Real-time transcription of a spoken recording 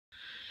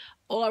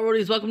Hola,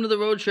 roadies. Welcome to the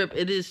road trip.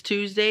 It is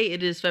Tuesday.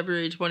 It is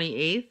February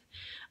 28th.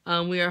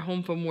 We are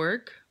home from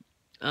work.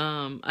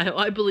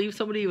 I believe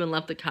somebody even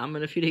left a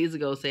comment a few days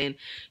ago saying,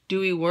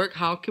 do we work?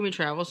 How can we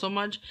travel so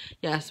much?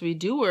 Yes, we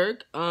do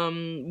work.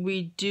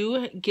 We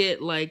do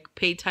get like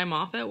paid time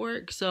off at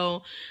work.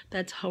 So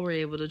that's how we're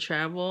able to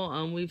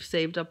travel. We've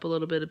saved up a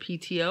little bit of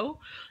PTO.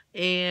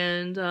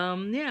 And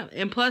yeah,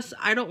 and plus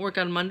I don't work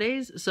on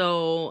Mondays.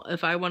 So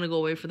if I want to go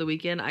away for the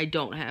weekend, I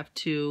don't have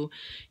to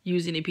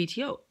use any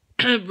PTO.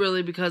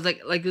 Really, because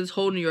like this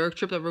whole New York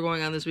trip that we're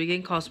going on this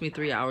weekend cost me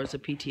 3 hours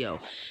of PTO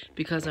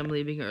because I'm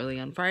leaving early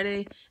on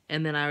Friday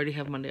and then I already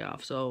have Monday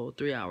off, so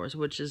 3 hours,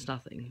 which is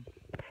nothing.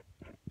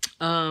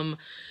 I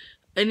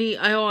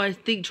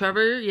think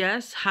Trevor,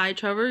 yes, hi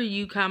Trevor,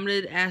 you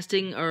commented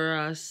asking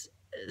or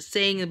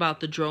saying about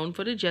the drone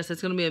footage. Yes,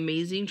 that's gonna be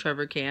amazing,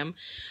 Trevor Cam.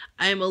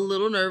 I'm a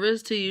little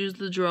nervous to use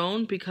the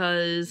drone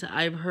because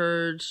I've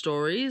heard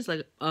stories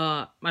like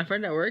my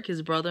friend at work,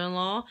 his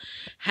brother-in-law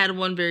had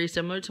one very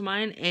similar to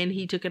mine and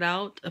he took it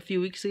out a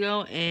few weeks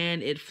ago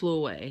and it flew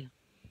away.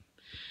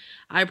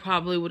 I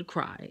probably would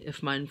cry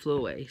if mine flew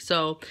away.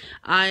 So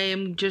I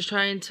am just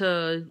trying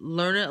to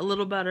learn it a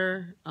little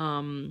better,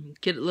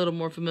 get a little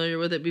more familiar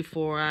with it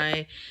before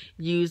I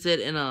use it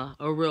in a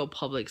real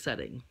public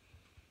setting.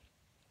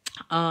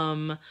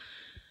 What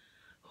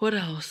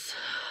else?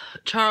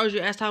 Charles,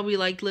 you asked how we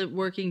like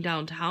working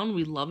downtown.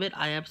 We love it.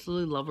 I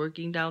absolutely love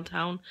working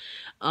downtown.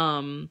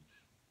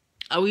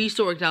 We used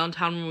to work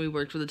downtown when we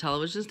worked for the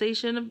television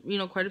station,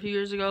 quite a few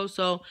years ago.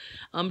 So,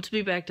 to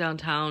be back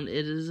downtown,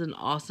 it is an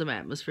awesome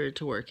atmosphere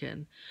to work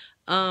in.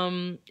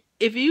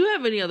 If you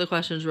have any other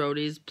questions,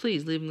 roadies,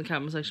 please leave them in the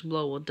comment section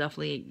below. We'll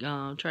definitely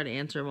try to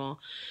answer them all.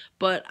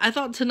 But I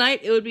thought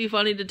tonight it would be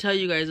funny to tell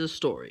you guys a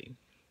story.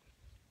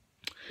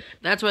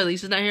 That's why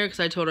Lisa's not here, because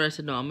I told her, I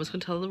said, no, I'm just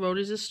going to tell the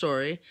roadies a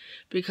story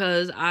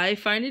because I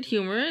find it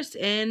humorous,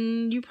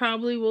 and you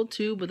probably will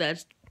too, but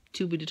that's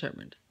to be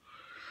determined.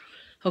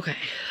 Okay,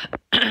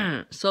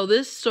 so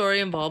this story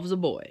involves a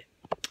boy.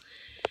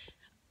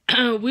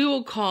 We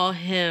will call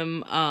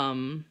him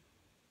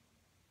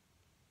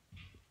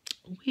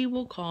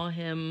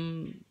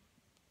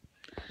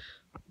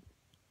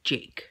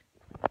Jake.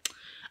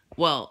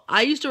 Well,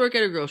 I used to work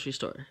at a grocery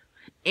store,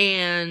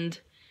 and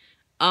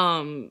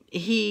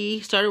he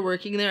started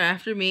working there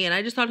after me, and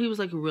I just thought he was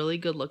like really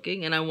good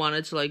looking, and I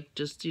wanted to like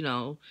just,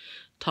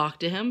 talk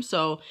to him.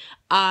 So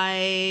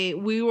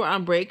we were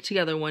on break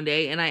together one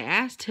day, and I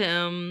asked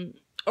him,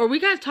 or we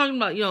got talking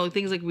about,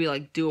 things like we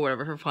like do or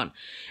whatever for fun.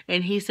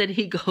 And he said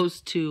he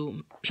goes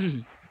to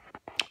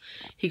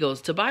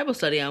Bible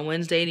study on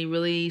Wednesday, and he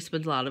really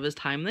spends a lot of his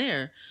time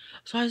there.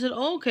 So I said,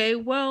 oh, okay,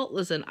 well,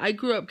 listen, I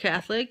grew up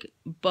Catholic,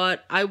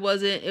 but it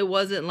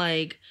wasn't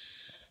like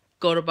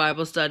go to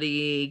Bible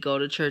study, go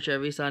to church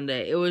every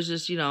Sunday. It was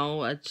just,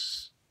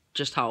 it's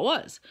just how it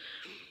was.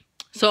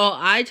 So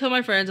I tell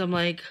my friends, I'm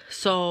like,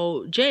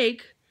 so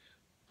Jake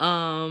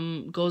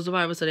goes to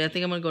Bible study. I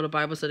think I'm going to go to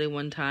Bible study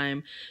one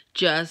time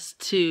just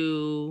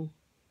to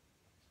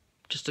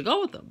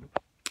go with them.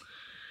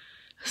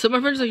 So my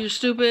friend's like, you're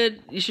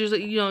stupid. She was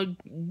like,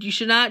 you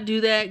should not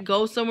do that.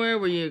 Go somewhere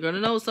where you're going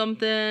to know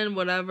something,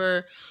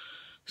 whatever.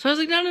 So I was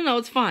like, no,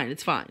 it's fine.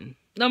 It's fine.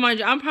 Now, mind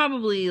you, I'm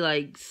probably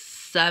like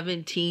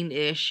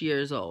 17-ish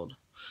years old.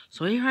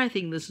 So here I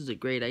think this is a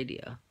great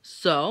idea.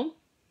 So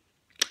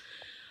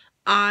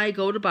I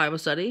go to Bible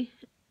study.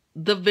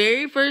 The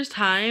very first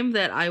time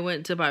that I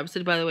went to Bible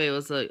study, by the way, it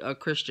was a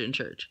Christian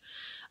church.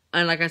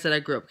 And like I said,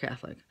 I grew up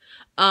Catholic.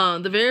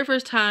 The very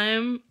first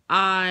time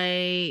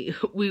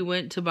we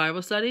went to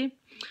Bible study,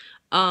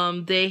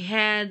 they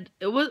had,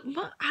 I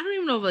don't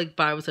even know if like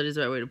Bible study is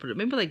the right way to put it.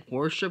 Maybe like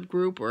worship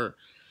group, or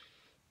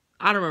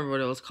I don't remember what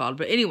it was called.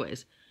 But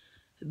anyways,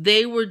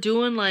 they were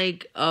doing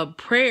like a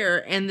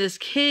prayer, and this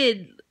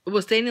kid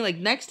was standing like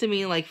next to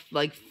me, like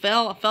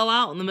fell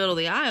out in the middle of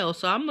the aisle.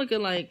 So I'm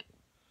looking like,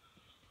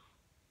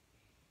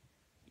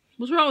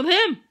 what's wrong with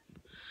him?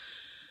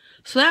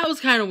 So that was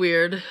kind of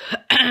weird.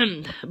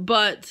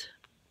 But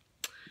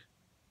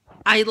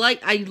I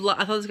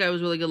thought this guy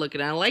was really good looking,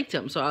 and I liked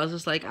him. So I was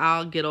just like,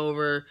 I'll get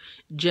over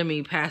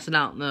Jimmy passing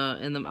out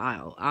in the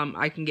aisle.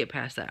 I can get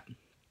past that.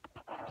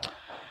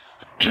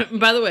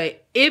 By the way,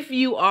 if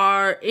you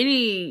are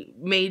any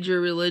major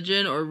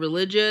religion or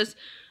religious,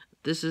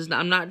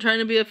 I'm not trying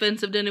to be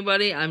offensive to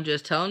anybody. I'm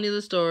just telling you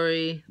the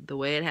story, the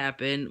way it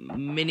happened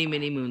many,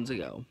 many moons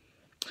ago.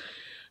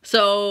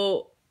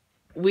 So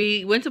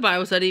we went to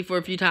Bible study for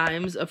a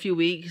few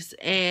weeks,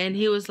 and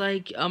he was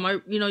like,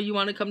 you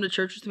want to come to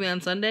church with me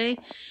on Sunday?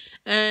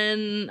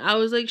 And I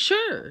was like,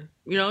 sure,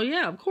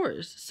 yeah, of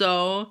course.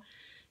 So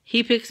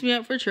he picks me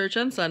up for church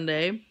on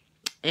Sunday,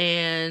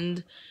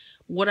 and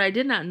what I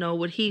did not know,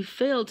 what he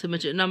failed to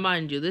mention, now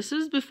mind you, this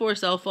is before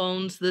cell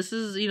phones, this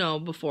is,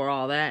 before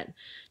all that.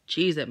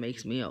 Jeez, that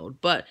makes me old.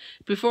 But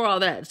before all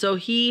that, so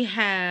he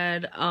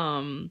had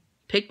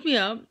picked me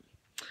up.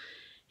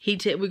 We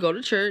go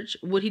to church.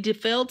 What he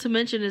failed to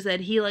mention is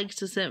that he likes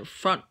to sit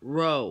front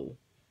row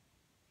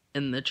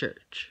in the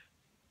church.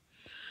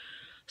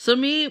 So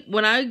me,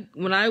 when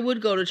I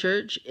would go to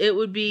church, it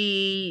would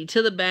be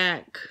to the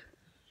back,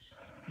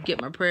 get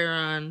my prayer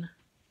on,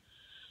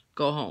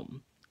 go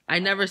home. I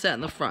never sat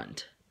in the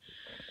front.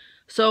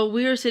 So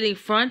we were sitting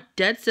front,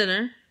 dead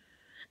center,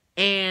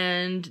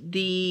 and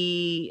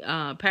the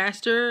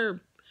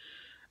pastor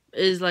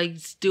is like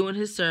doing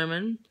his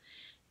sermon,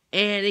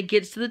 and it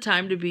gets to the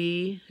time to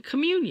be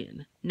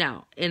communion.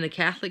 Now, in a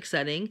Catholic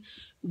setting,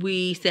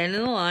 we stand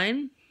in the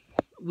line,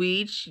 we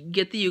each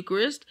get the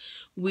Eucharist,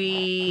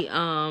 we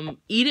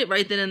eat it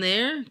right then and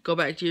there, go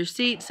back to your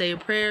seat, say a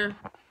prayer,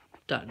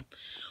 done.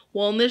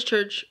 Well, in this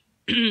church,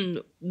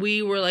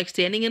 we were like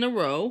standing in a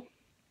row,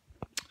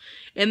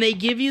 and they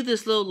give you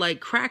this little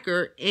like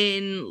cracker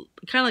in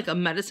kind of like a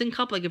medicine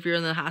cup, like if you're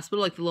in the hospital,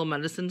 like the little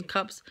medicine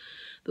cups,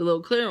 the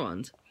little clear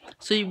ones.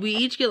 So we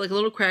each get like a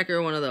little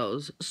cracker, one of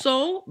those.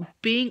 So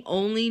being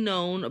only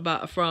known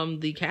about from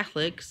the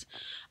Catholics,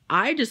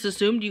 I just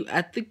assumed you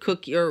ate the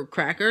cookie or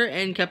cracker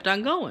and kept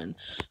on going.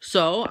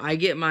 So I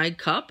get my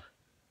cup,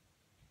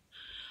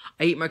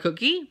 I eat my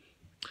cookie.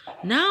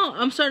 Now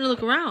I'm starting to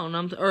look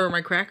around, or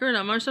my cracker, and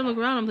I'm starting to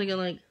look around. I'm thinking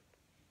like,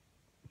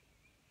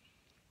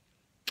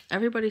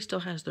 everybody still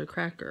has their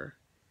cracker.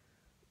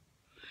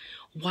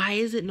 Why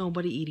is it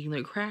nobody eating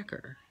their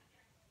cracker?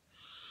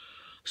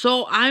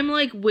 So I'm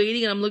like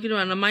waiting and I'm looking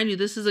around. And mind you,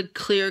 this is a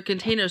clear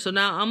container. So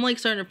now I'm like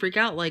starting to freak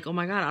out. Like, oh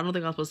my God, I don't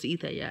think I'm supposed to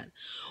eat that yet.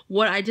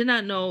 What I did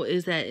not know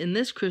is that in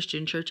this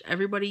Christian church,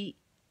 everybody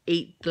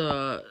ate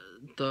the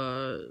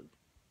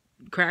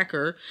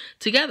cracker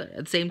together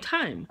at the same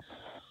time.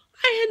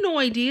 I had no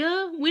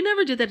idea. We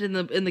never did that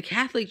in the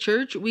Catholic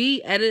Church.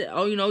 We added,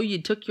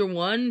 you took your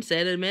one,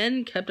 said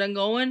amen, kept on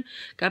going,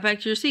 got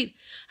back to your seat.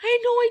 I had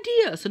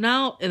no idea. So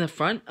now in the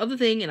front of the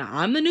thing, and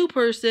I'm the new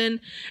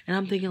person, and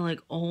I'm thinking like,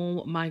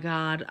 oh my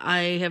God,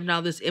 I have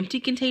now this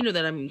empty container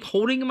that I'm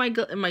holding in my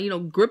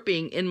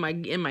gripping in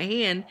my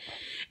hand,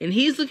 and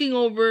he's looking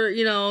over,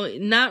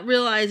 not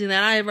realizing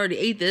that I have already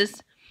ate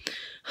this.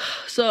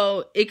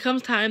 So it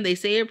comes time, they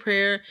say a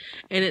prayer,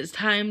 and it's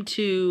time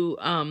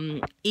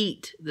to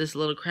eat this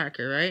little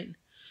cracker, right?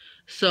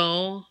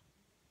 So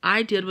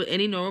I did what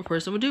any normal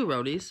person would do,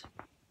 roadies.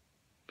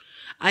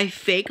 I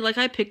faked like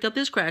I picked up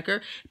this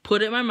cracker,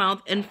 put it in my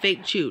mouth, and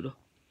fake chewed.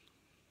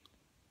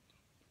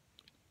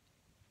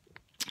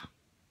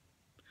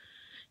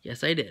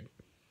 Yes, I did.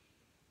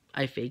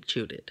 I fake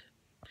chewed it.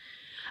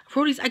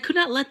 Roadies, I could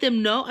not let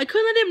them know. I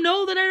couldn't let them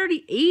know that I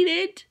already ate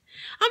it.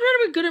 I'm trying to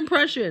make a good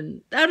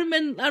impression. That would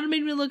have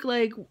made me look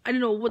like I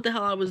didn't know what the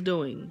hell I was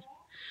doing.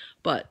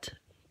 But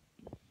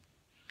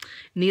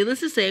needless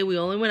to say, we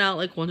only went out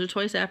like once or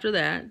twice after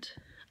that.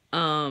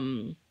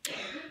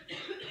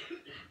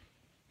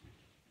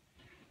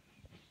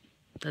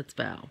 That's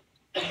Val.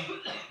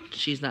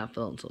 She's not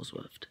feeling so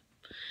swift.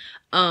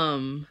 We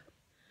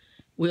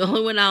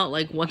only went out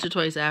like once or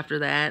twice after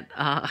that.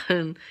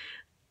 And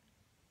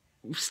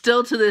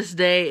still to this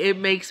day, it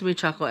makes me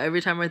chuckle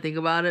every time I think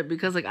about it,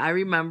 because like I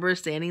remember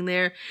standing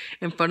there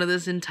in front of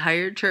this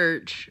entire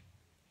church,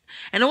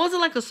 and it wasn't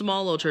like a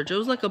small little church, it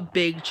was like a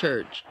big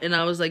church, and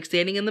I was like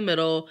standing in the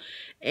middle,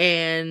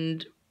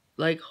 and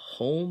like,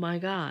 oh my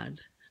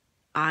God,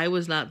 I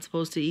was not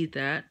supposed to eat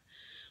that.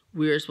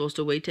 We are supposed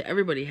to wait till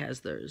everybody has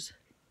theirs.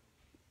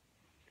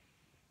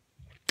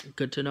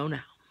 Good to know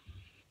now.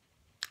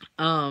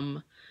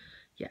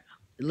 Yeah,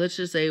 let's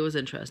just say it was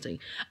interesting.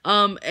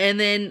 And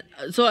then,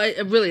 so I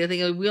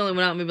think we only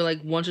went out maybe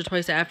like once or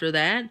twice after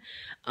that.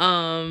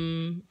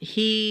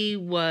 He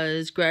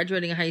was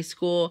graduating high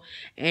school,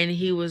 and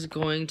he was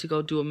going to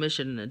go do a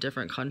mission in a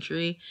different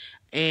country,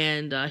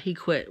 and he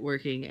quit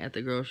working at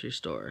the grocery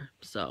store.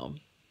 So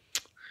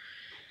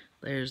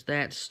there's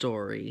that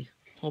story.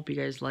 Hope you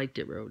guys liked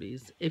it,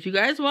 roadies. If you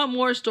guys want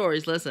more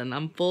stories, listen,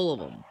 I'm full of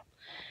them.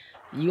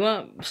 You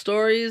want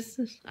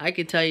stories? I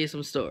could tell you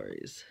some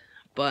stories.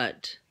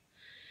 But,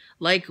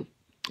 like,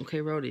 okay,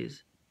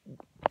 roadies,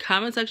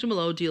 comment section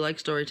below, do you like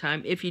story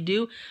time? If you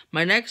do,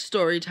 my next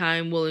story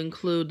time will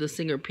include the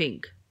singer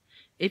Pink.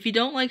 If you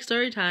don't like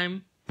story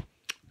time,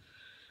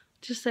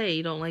 just say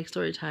you don't like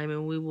story time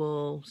and we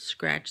will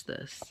scratch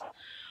this.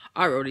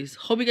 Alright, roadies,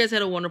 hope you guys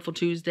had a wonderful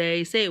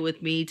Tuesday. Say it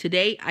with me.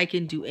 Today, I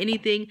can do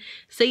anything.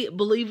 Say it,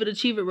 believe it,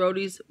 achieve it,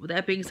 roadies. With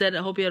that being said,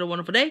 I hope you had a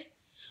wonderful day.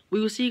 We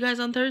will see you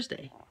guys on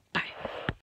Thursday.